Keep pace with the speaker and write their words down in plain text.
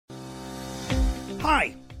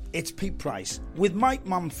Hi, it's Pete Price with Mike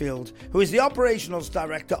Mumfield, who is the Operations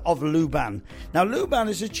Director of Luban. Now, Luban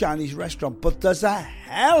is a Chinese restaurant, but there's a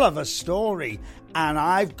hell of a story, and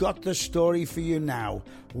I've got the story for you now.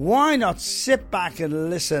 Why not sit back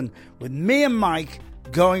and listen with me and Mike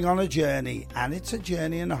going on a journey, and it's a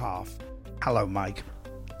journey and a half. Hello, Mike.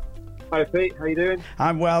 Hi, Pete. How you doing?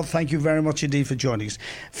 I'm well. Thank you very much indeed for joining us.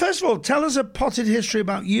 First of all, tell us a potted history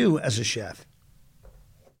about you as a chef.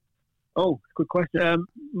 Oh, good question.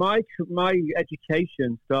 My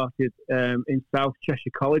education started in South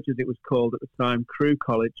Cheshire College, as it was called at the time, Crewe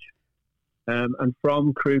College. And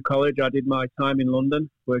from Crewe College, I did my time in London,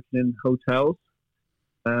 working in hotels.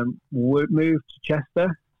 Moved to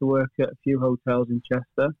Chester to work at a few hotels in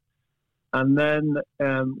Chester. And then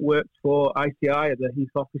worked for ICI at the Heath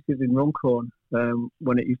offices in Runcorn,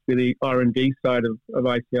 when it used to be the R&D side of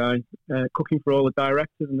ICI, cooking for all the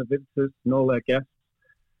directors and the visitors and all their guests.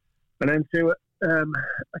 And then through a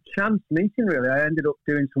chance meeting, really, I ended up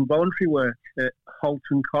doing some voluntary work at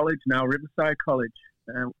Halton College, now Riverside College,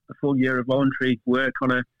 a full year of voluntary work on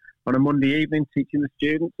a Monday evening, teaching the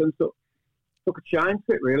students, and so took a shine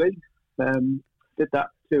to it, really. Did that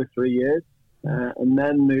 2 or 3 years, and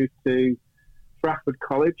then moved to Trafford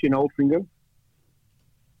College in Altrincham.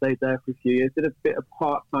 Stayed there for a few years, did a bit of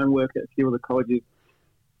part-time work at a few other colleges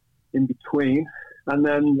in between, and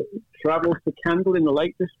then travelled to Kendal in the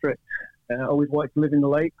Lake District. Always wanted to live in the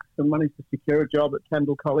lakes and managed to secure a job at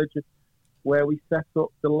Kendal College, where we set up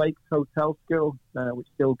the Lakes Hotel School, which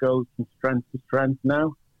still goes from strength to strength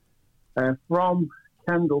now. From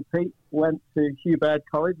Kendal, Pete went to Hugh Baird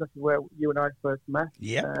College, that's where you and I first met,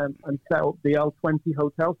 and set up the L20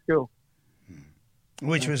 Hotel School.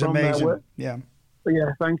 Which was amazing.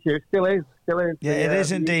 Yeah, thank you. Still is. Yeah, it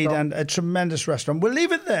is indeed, and a tremendous restaurant. We'll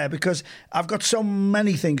leave it there because I've got so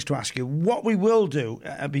many things to ask you. What we will do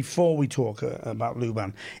before we talk about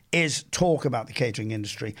Luban is talk about the catering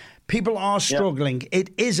industry. People are struggling.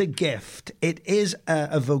 It is a gift. It is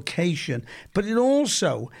a vocation, but it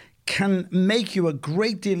also can make you a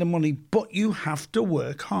great deal of money, but you have to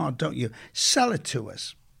work hard, don't you? Sell it to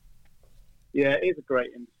us. Yeah, it is a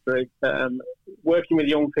great industry. Working with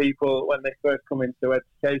young people when they first come into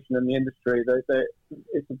education and the industry,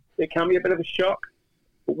 it can be a bit of a shock.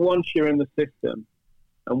 But once you're in the system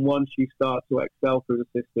and once you start to excel through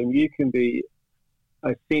the system, you can be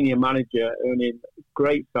a senior manager earning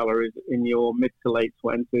great salaries in your mid to late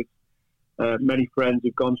 20s. Many friends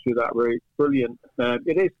who've gone through that route, brilliant.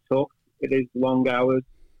 It is tough. It is long hours.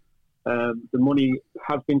 The money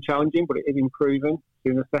has been challenging, but it is improving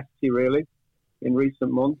to necessity, really, in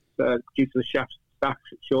recent months due to the staff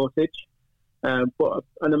shortage. But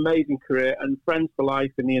an amazing career and friends for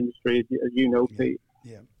life in the industry, as you know, Pete.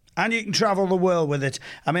 Yeah. And you can travel the world with it.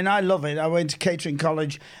 I mean, I love it. I went to catering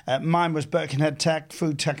college. Mine was Birkenhead Tech,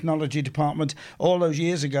 food technology department, all those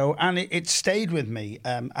years ago, and it stayed with me.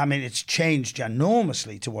 I mean, it's changed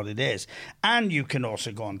enormously to what it is. And you can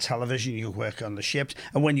also go on television. You work on the ships.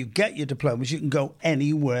 And when you get your diplomas, you can go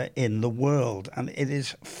anywhere in the world. And it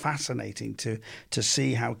is fascinating to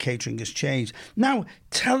see how catering has changed. Now,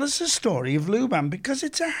 tell us the story of Luban, because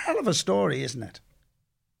it's a hell of a story, isn't it?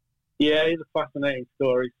 Yeah, it's a fascinating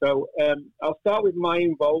story. So I'll start with my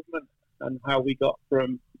involvement and how we got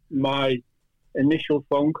from my initial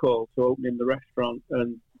phone call to opening the restaurant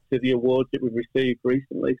and to the awards that we've received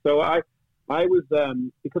recently. So I was,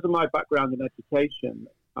 because of my background in education,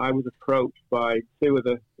 I was approached by two of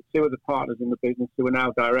the partners in the business who are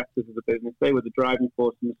now directors of the business. They were the driving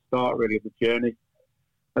force from the start, really, of the journey.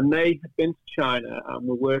 And they had been to China and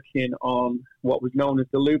were working on what was known as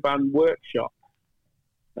the Luban Workshop,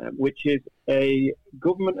 which is a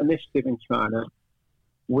government initiative in China,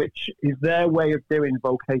 which is their way of doing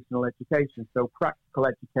vocational education, so practical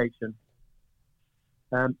education.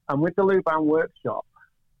 And with the Luban Workshop,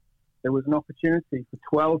 there was an opportunity for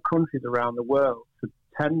 12 countries around the world to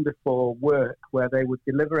tender for work where they would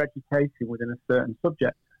deliver education within a certain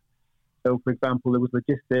subject. So, for example, there was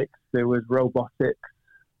logistics, there was robotics,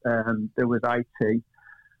 there was IT,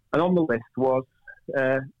 and on the list was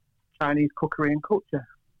Chinese cookery and culture.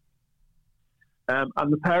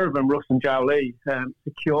 And the pair of them, Russ and Zhao Li,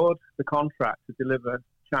 secured the contract to deliver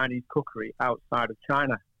Chinese cookery outside of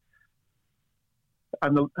China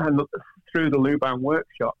and through the Luban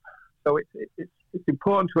Workshop. So it's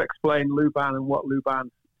important to explain Luban and what Luban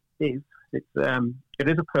is. It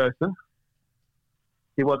is a person.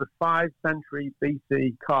 He was a 5th century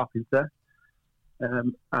BC carpenter,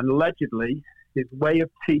 and allegedly his way of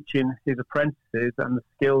teaching his apprentices and the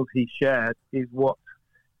skills he shared is what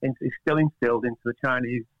is still instilled into the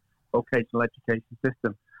Chinese vocational education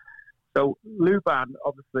system. So Luban,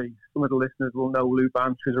 obviously, some of the listeners will know Luban,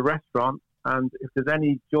 which is a restaurant. And if there's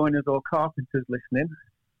any joiners or carpenters listening,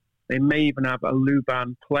 they may even have a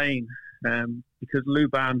Luban plane, because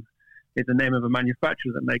Luban is the name of a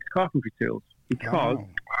manufacturer that makes carpentry tools. Because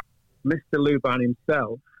Mr. Luban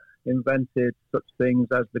himself invented such things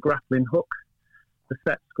as the grappling hook, the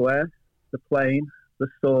set square, the plane, the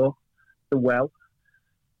saw, the well.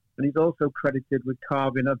 And he's also credited with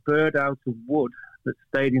carving a bird out of wood that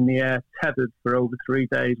stayed in the air tethered for over 3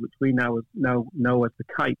 days, which we now know as the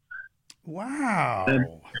kite. Wow.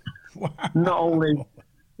 Wow. Not only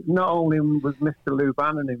was Mr.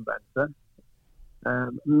 Luban an inventor,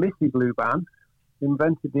 Mrs. Luban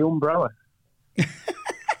invented the umbrella.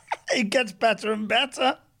 It gets better and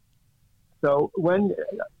better. So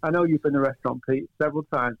I know you've been to the restaurant, Pete, several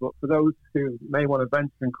times, but for those who may want to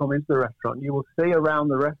venture and come into the restaurant, you will see around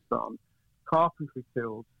the restaurant carpentry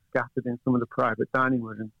tools scattered in some of the private dining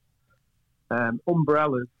rooms.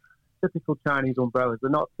 Umbrellas, typical Chinese umbrellas, they're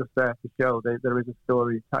not just there to show, there is a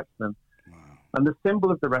story attached to them. Wow. And the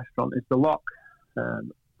symbol of the restaurant is the lock.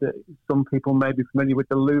 Some people may be familiar with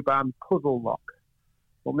the Luban puzzle lock.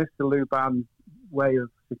 Well, Mr. Luban's way of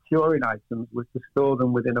securing items was to store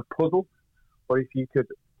them within a puzzle, or if you could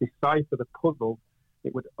decipher the puzzle,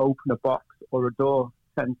 it would open a box or a door,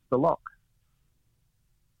 hence the lock.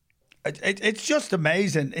 It's just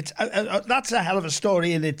amazing. That's a hell of a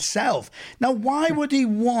story in itself. Now, why would he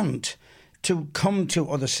want to come to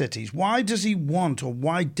other cities? Why does he want, or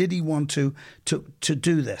why did he want to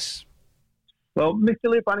do this? Well, Mr.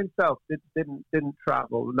 Luban himself didn't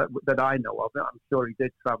travel that I know of. I'm sure he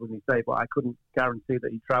did travel, as you say, but I couldn't guarantee that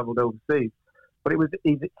he travelled overseas. But it was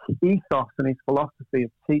his ethos and his philosophy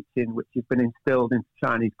of teaching, which has been instilled into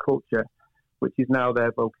Chinese culture, which is now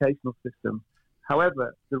their vocational system.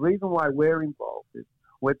 However, the reason why we're involved is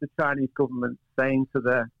with the Chinese government saying to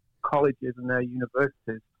their colleges and their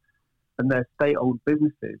universities and their state-owned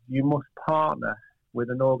businesses, you must partner with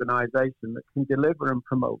an organisation that can deliver and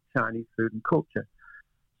promote Chinese food and culture.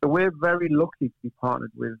 So we're very lucky to be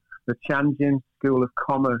partnered with the Tianjin School of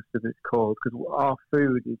Commerce, as it's called, because our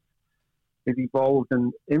food is evolved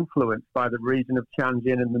and influenced by the region of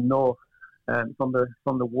Tianjin in the north, from the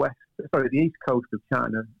east coast of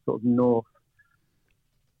China, sort of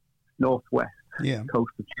northwest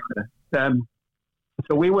coast of China.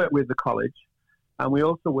 So we work with the college, and we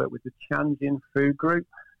also work with the Tianjin Food Group.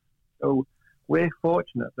 So we're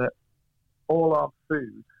fortunate that all our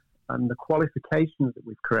food and the qualifications that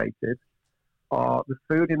we've created are the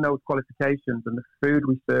food in those qualifications, and the food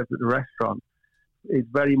we serve at the restaurant is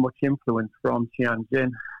very much influenced from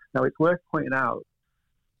Tianjin. Now, it's worth pointing out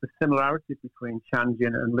the similarities between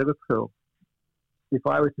Tianjin and Liverpool. If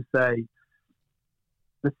I were to say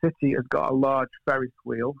the city has got a large Ferris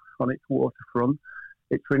wheel on its waterfront,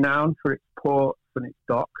 it's renowned for its ports and its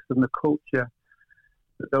docks and the culture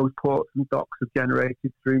that those ports and docks have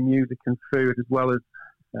generated through music and food, as well as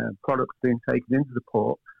products being taken into the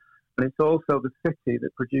port. And it's also the city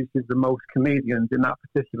that produces the most comedians in that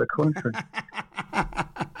particular country.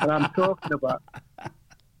 And I'm talking about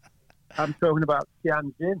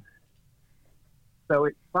Tianjin. So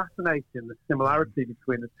it's fascinating, the similarity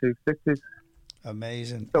between the two cities.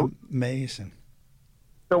 Amazing. So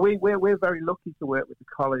we're very lucky to work with the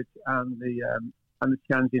college and the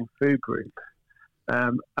Tianjin Food Group.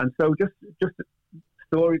 And so just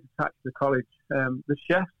stories attached to the college. The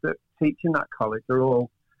chefs that teach in that college are all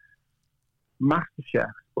master chefs,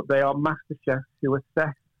 but they are master chefs who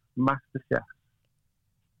assess master chefs.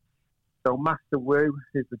 So Master Wu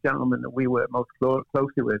is the gentleman that we work most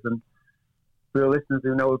closely with. And for the listeners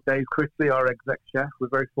who know Dave Chrisley, our exec chef, we're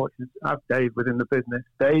very fortunate to have Dave within the business.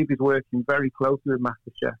 Dave is working very closely with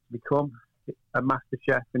Master Chef to become a master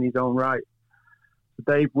chef in his own right. So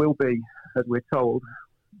Dave will be, as we're told,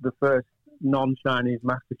 the first non-Chinese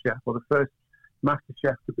master chef, or the first master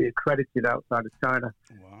chef to be accredited outside of China.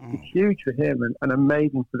 Wow. It's huge for him and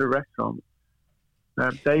amazing for the restaurant.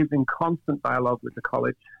 Dave's in constant dialogue with the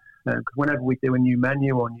college, because whenever we do a new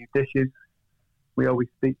menu or new dishes, we always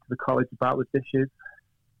speak to the college about the dishes,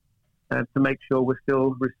 to make sure we're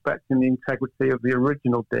still respecting the integrity of the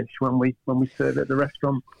original dish when we serve it at the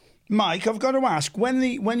restaurant. Mike, I've got to ask, when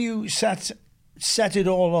you set it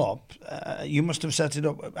all up, you must have set it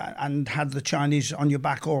up and had the Chinese on your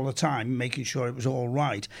back all the time, making sure it was all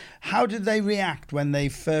right. How did they react when they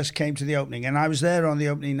first came to the opening? And I was there on the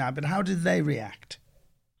opening night, but how did they react?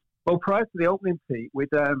 Well, prior to the opening, Pete, we'd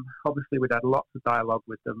had lots of dialogue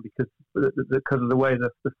with them because of the way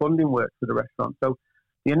the funding works for the restaurant. So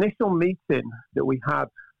the initial meeting that we had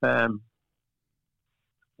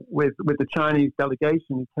with the Chinese delegation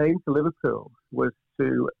who came to Liverpool was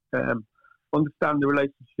to understand the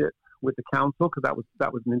relationship with the council, because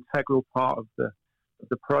that was an integral part of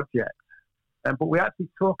the project. But we actually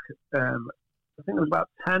took, I think there was about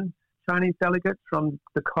 10 Chinese delegates from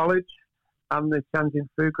the college and the Tianjin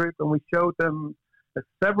Food Group, and we showed them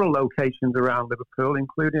several locations around Liverpool,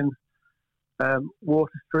 including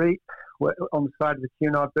Water Street, on the side of the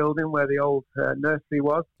Cunard building where the old nursery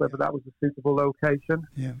was, whether that was a suitable location.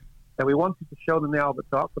 Yeah. And we wanted to show them the Albert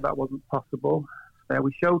Dock, but that wasn't possible.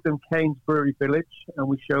 We showed them Keynes Brewery Village, and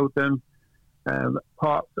we showed them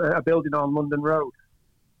a building on London Road.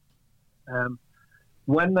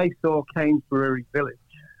 When they saw Keynes Brewery Village,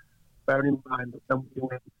 bearing in mind that when we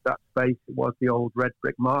went into that space, it was the old red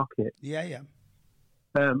brick market. Yeah.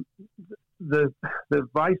 The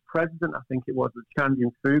vice president, I think it was, the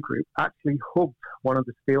Tianjin Food Group, actually hugged one of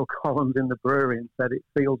the steel columns in the brewery and said, "It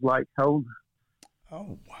feels like home."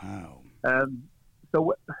 Oh, wow.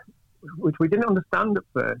 Which we didn't understand at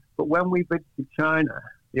first, but when we visited China,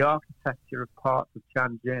 the architecture of parts of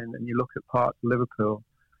Tianjin, and you look at parts of Liverpool,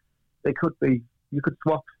 they could be, you could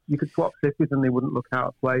swap cities and they wouldn't look out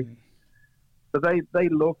of place. So they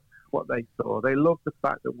loved what they saw. They loved the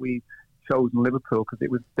fact that we chosen Liverpool,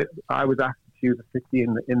 because I was asked to choose a city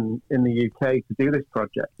in the UK to do this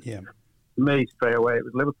project. Yeah. For me, straight away, it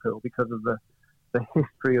was Liverpool because of the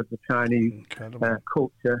history of the Chinese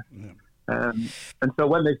culture. Yeah. And so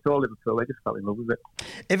when they saw Liverpool, they just fell in love with it.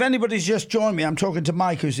 If anybody's just joined me, I'm talking to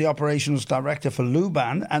Mike, who's the operations director for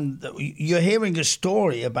Luban, and you're hearing a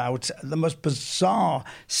story about the most bizarre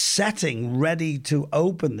setting ready to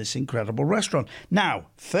open this incredible restaurant. Now,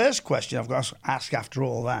 first question I've got to ask after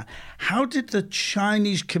all that, how did the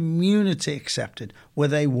Chinese community accept it? Were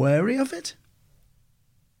they wary of it?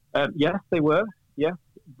 Yes, they were, yes.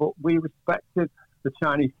 But we respected the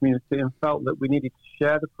Chinese community and felt that we needed to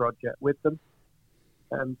share the project with them.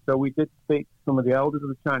 So we did speak to some of the elders of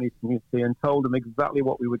the Chinese community and told them exactly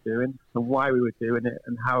what we were doing and why we were doing it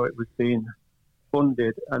and how it was being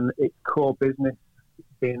funded, and its core business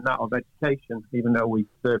being that of education. Even though we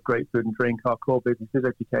serve great food and drink, our core business is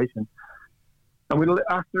education. And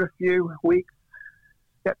after a few weeks,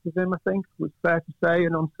 skepticism, I think, was fair to say,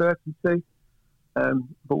 and uncertainty.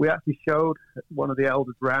 But we actually showed one of the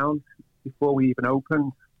elders round before we even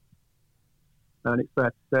opened, and it's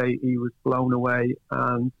fair to say he was blown away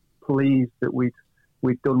and pleased that we'd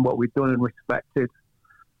done what we'd done and respected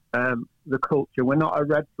the culture. We're not a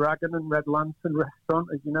Red Dragon and Red Lantern restaurant,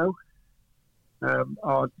 as you know.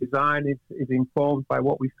 Our design is informed by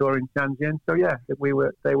what we saw in Tianjin. So yeah, they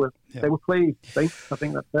were pleased. I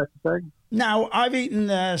think that's fair to say. Now, I've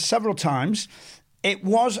eaten several times. It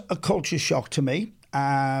was a culture shock to me.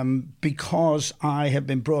 Because I have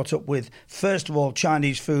been brought up with, first of all,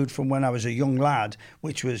 Chinese food from when I was a young lad,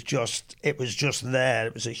 which was just there.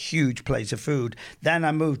 It was a huge plate of food. Then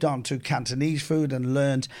I moved on to Cantonese food and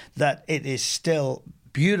learned that it is still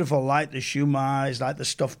beautiful, like the shumais, like the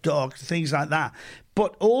stuffed dog, things like that.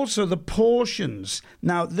 But also the portions.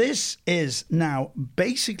 Now, this is now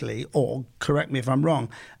basically, or correct me if I'm wrong,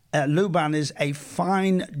 Luban is a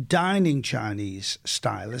fine dining Chinese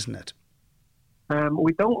style, isn't it?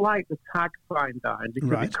 We don't like the tag fine dine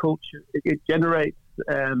because it generates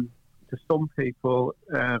to some people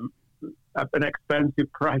an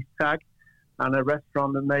expensive price tag, and a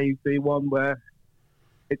restaurant that may be one where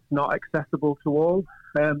it's not accessible to all.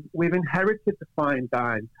 We've inherited the fine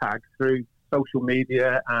dine tag through social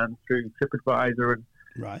media and through TripAdvisor,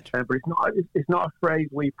 but it's not a phrase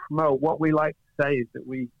we promote. What we like to say is that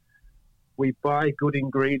we buy good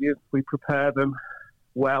ingredients, we prepare them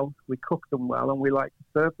well, we cook them well, and we like to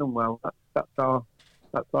serve them well. That's our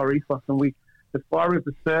ethos. And we, as far as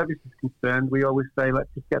the service is concerned, we always say, let's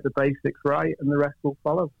just get the basics right, and the rest will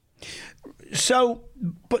follow. So,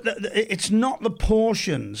 but it's not the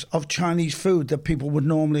portions of Chinese food that people would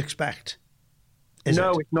normally expect. It's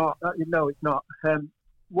not. No, it's not.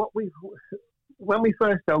 When we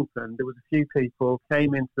first opened, there was a few people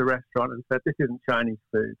came into the restaurant and said, "This isn't Chinese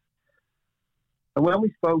food." And when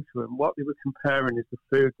we spoke to them, what they were comparing is the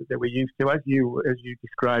food that they were used to, as you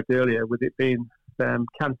described earlier, with it being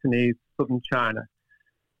Cantonese, southern China.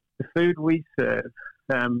 The food we serve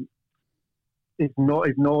is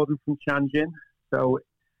northern from Tianjin, so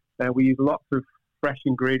we use lots of fresh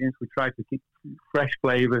ingredients. We try to keep fresh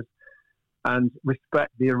flavours and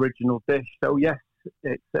respect the original dish. So yes,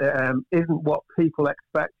 it isn't what people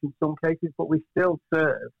expect in some cases, but we still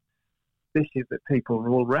serve dishes that people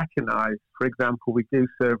will recognise. For example, we do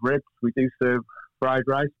serve ribs, we do serve fried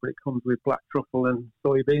rice, but it comes with black truffle and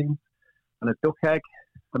soybeans and a duck egg.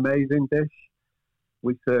 Amazing dish.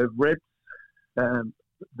 We serve ribs,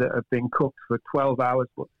 that have been cooked for 12 hours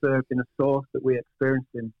but served in a sauce that we experienced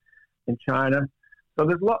in China. So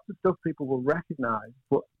there's lots of stuff people will recognise,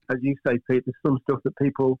 but as you say, Pete, there's some stuff that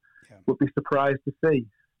people would be surprised to see.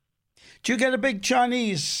 Do you get a big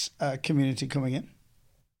Chinese community coming in?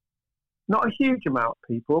 Not a huge amount of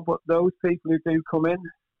people, but those people who do come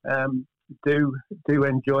in do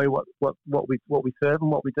enjoy what we serve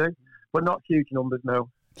and what we do, but not huge numbers, no.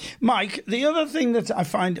 Mike, the other thing that I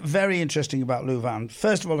find very interesting about Louvain,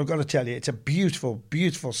 first of all, I've got to tell you, it's a beautiful,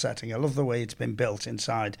 beautiful setting. I love the way it's been built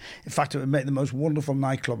inside. In fact, it would make the most wonderful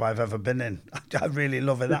nightclub I've ever been in. I really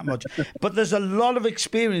love it that much. But there's a lot of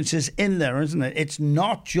experiences in there, isn't it? It's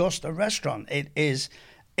not just a restaurant. It's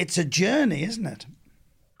a journey, isn't it?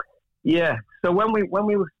 Yeah. So when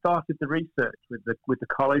we started the research with the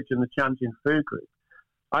college and the Tianjin Food Group,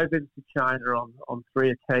 I visited China on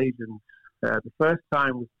 3 occasions. The first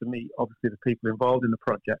time was to meet, obviously, the people involved in the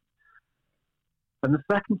project. And the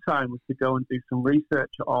second time was to go and do some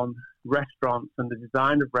research on restaurants and the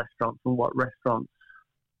design of restaurants and what restaurants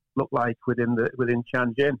look like within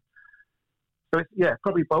Tianjin. So,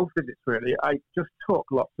 probably both visits, really. I just took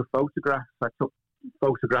lots of photographs. I took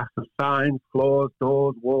photographs of signs, floors,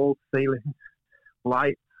 doors, walls, ceilings,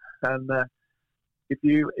 lights. And if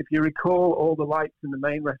you recall all the lights in the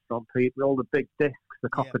main restaurant, Pete, with all the big discs, the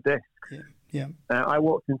copper discs. Yeah. I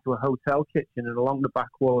walked into a hotel kitchen, and along the back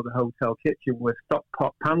wall of the hotel kitchen were stock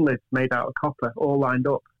pot pan lids made out of copper, all lined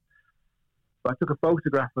up. So I took a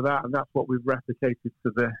photograph of that, and that's what we've replicated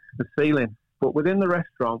to the ceiling. But within the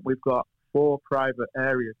restaurant, we've got 4 private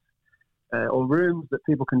areas or rooms that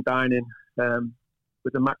people can dine in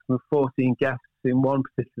with a maximum of 14 guests in one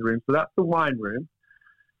particular room. So that's the wine room.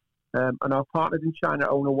 And our partners in China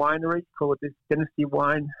own a winery called this Dynasty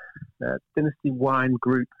Wine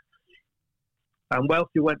Group. And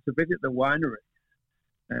whilst we went to visit the winery,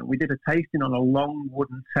 we did a tasting on a long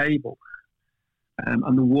wooden table.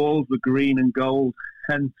 And the walls were green and gold,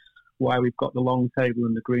 hence why we've got the long table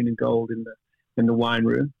and the green and gold in the wine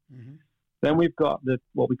room. Mm-hmm. Then we've got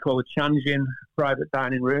what we call a Tianjin private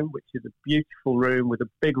dining room, which is a beautiful room with a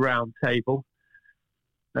big round table.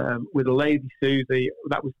 With a Lazy Susie.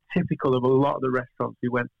 That was typical of a lot of the restaurants we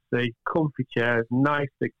went to see. Comfy chairs, nice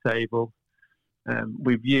big table.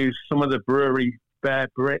 We've used some of the brewery bare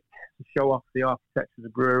brick to show off the architecture of the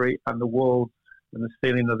brewery, and the walls and the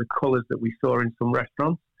ceiling are the colours that we saw in some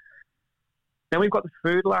restaurants. Then we've got the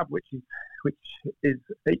food lab, which is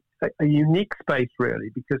a unique space, really,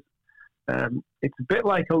 because it's a bit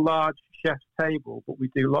like a large chef's table, but we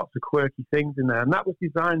do lots of quirky things in there. And that was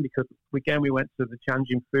designed because, again, we went to the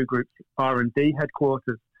Tianjin Food Group's R&D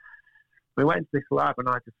headquarters. We went into this lab, and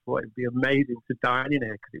I just thought it'd be amazing to dine in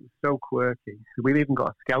here because it was so quirky. So we've even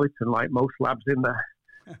got a skeleton, like most labs, in there.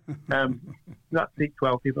 That's seats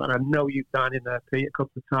 12 people, and I know you've dined in there, Pete, a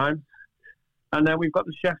couple of times. And then we've got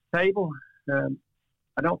the chef's table.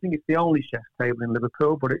 I don't think it's the only chef's table in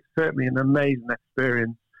Liverpool, but it's certainly an amazing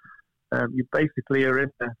experience. You basically are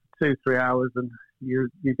in there for 2-3 hours, and you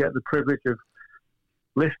get the privilege of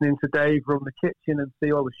listening to Dave run the kitchen and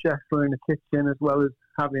see all the chefs running the kitchen, as well as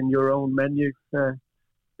having your own menu.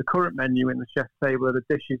 The current menu in the chef's table are the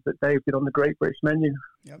dishes that Dave did on the Great British Menu.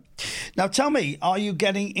 Yep. Now tell me, are you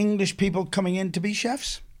getting English people coming in to be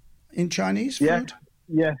chefs in Chinese food?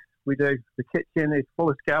 Yes, we do. The kitchen is full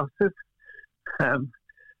of Scousers,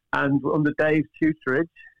 and under Dave's tutorage,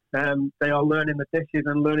 they are learning the dishes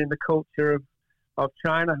and learning the culture of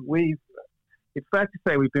China. It's fair to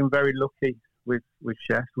say we've been very lucky with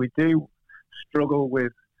chefs. We do struggle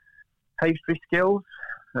with pastry skills.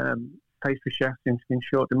 Pastry chefs in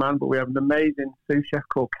short demand, but we have an amazing sous chef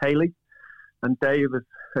called Kaylee, and Dave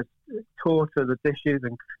has taught her the dishes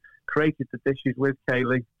and created the dishes with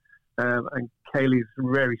Kaylee, and Kaylee's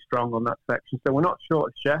very strong on that section. So we're not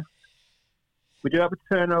short of chefs. We do have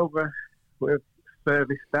a turnover with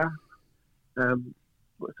service staff,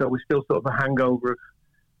 so we're still sort of a hangover of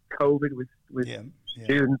COVID with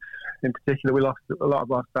students in particular. We lost a lot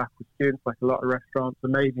of our staff with students, like a lot of restaurants,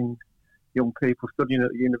 amazing young people studying at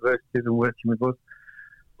the universities and working with us.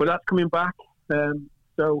 But that's coming back.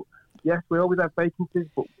 So, yes, we always have vacancies,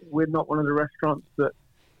 but we're not one of the restaurants that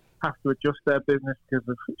have to adjust their business because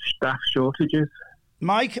of staff shortages.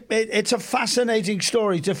 Mike, it's a fascinating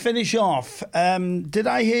story. To finish off, did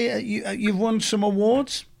I hear you've won some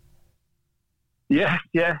awards? Yeah,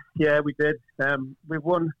 we did. We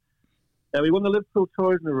won the Liverpool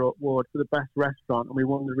Tourism Award for the best restaurant, and we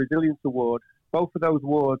won the Resilience Award. Both of those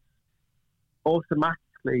awards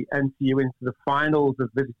automatically enter you into the finals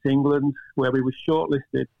of Visit England, where we were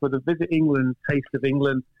shortlisted for the Visit England Taste of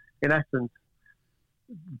England. In essence,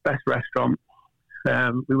 best restaurant.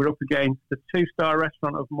 We were up against the 2-star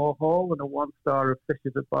restaurant of Moore Hall and a 1-star of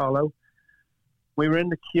Fishers at Barlow. We were in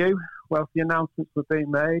the queue whilst the announcements were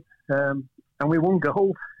being made, and we won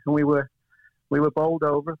gold. And we were bowled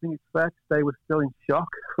over. I think it's fair to say we're still in shock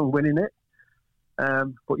from winning it.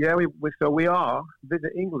 But yeah, we are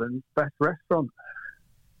Visit England's best restaurant.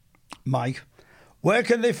 Mike, where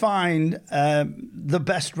can they find the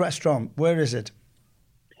best restaurant? Where is it?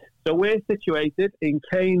 So we're situated in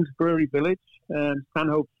Keynes Brewery Village,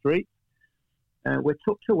 Stanhope Street. We're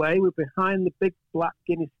tucked away. We're behind the big black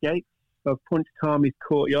Guinness gates of Punchcarmy's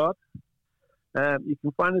courtyard. You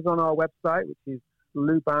can find us on our website, which is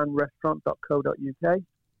lubanrestaurant.co.uk,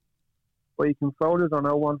 or you can phone us on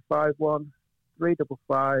 0151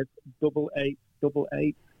 355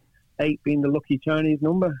 8888, 8 being the lucky Chinese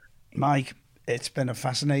number. Mike, it's been a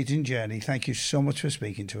fascinating journey. Thank you so much for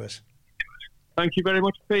speaking to us. Thank you very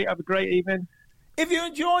much, Pete. Have a great evening. If you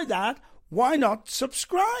enjoyed that, why not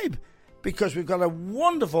subscribe? Because we've got a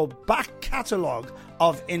wonderful back catalogue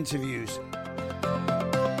of interviews.